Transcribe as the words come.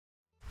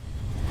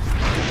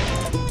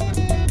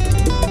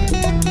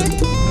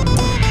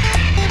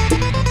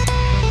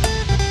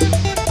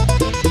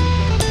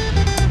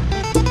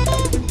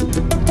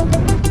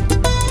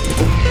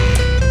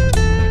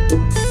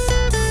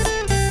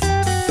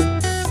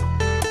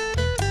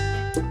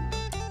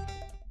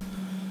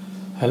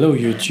Hello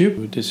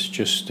YouTube, this is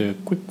just a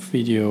quick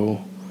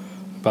video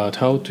about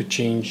how to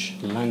change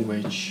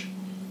language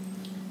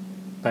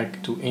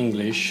back to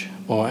English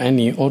or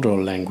any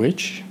other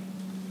language.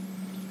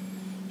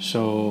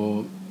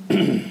 So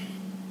you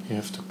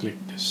have to click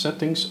the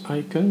settings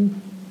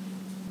icon.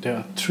 There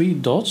are 3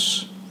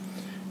 dots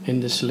in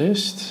this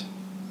list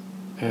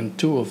and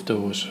 2 of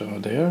those are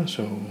there.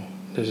 So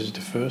this is the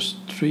first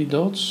 3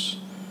 dots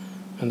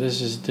and this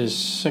is the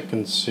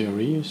second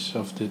series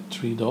of the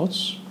 3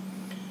 dots.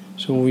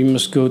 So we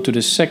must go to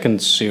the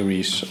second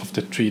series of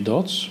the 3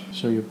 dots.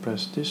 So you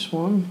press this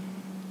one.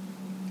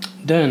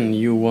 Then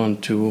you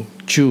want to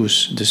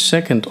choose the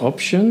second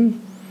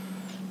option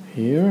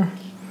here.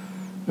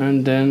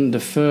 And then the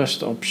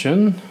first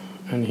option.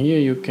 And here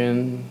you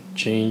can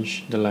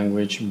change the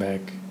language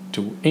back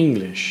to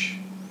English.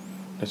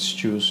 Let's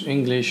choose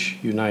English,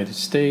 United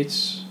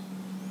States.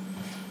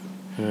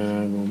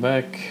 Go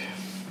back.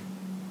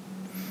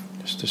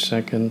 Just a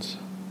second.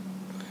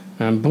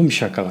 And boom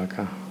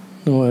shakalaka.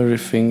 Now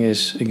everything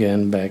is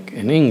again back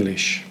in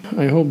English.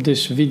 I hope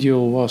this video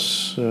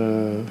was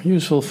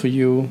useful for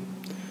you.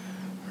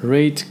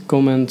 Rate,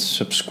 comment,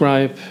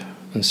 subscribe,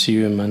 and see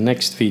you in my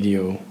next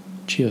video.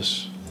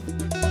 Cheers!